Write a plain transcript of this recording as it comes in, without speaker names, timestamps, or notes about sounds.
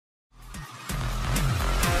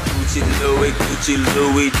Gucci Louis, Gucci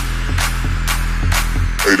Louis.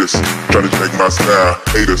 Haters tryna check my style.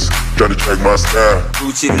 Haters tryna check my style.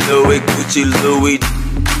 Gucci Louis, Gucci Louis.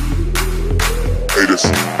 Haters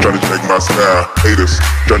tryna check my style. Haters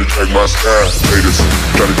tryna check my style. Haters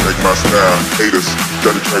tryna check my style. Haters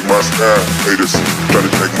tryna check my style. Haters tryna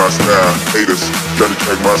check my style. Haters tryna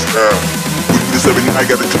check my style. We do this every night,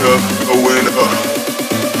 got the club going up.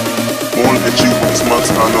 Won't let you waste my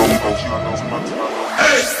time no more.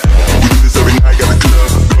 Hey! We do this every night, got the club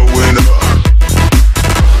going up.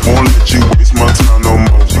 Won't let you waste my time no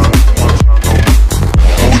more.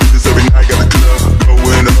 We do this every night, got the club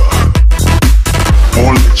going up.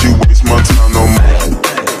 Won't let you waste my time no more.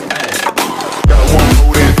 Got one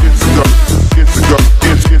more and it's a go, it's a go,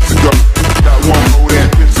 it's a go. Got one more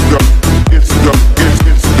and it's a go, it's a go,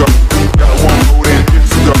 it's a go. Got one more and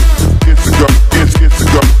it's a go, it's a go, it's a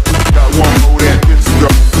go. Got one more and it's a go,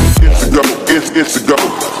 it's a go, it's a go.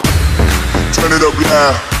 Turn it up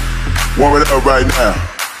loud, warm it up right now.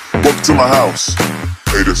 Welcome to my house.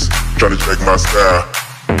 Haters tryna check my style.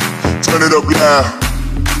 Turn it up loud,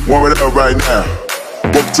 warm it up right now.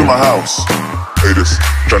 Welcome to my house. Haters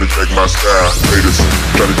tryna check my style. Haters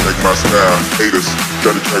tryna check my style. Haters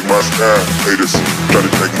tryna check my style. Haters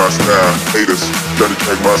tryna check my style. Haters tryna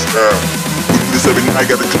check my style. We do this every night,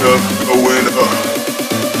 got the club going up.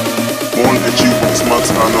 Won't let you waste my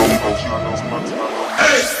time no more.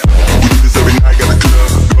 Hey! We do this every night, got the club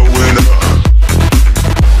going up.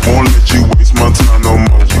 Won't let you waste my time no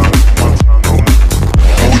more.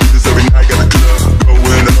 We do this every night, got the club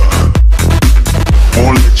going up.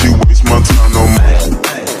 Won't let you waste my time no more.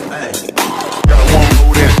 Got one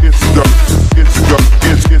more then it's a go, it's a go,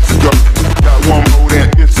 it's a go. Got one more then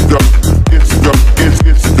it's a go, it's a go,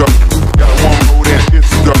 it's a go. Got one more then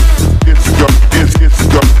it's a go, it's a go, it's a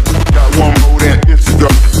go. Got one more then it's a go,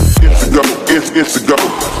 it's a go, it's a go.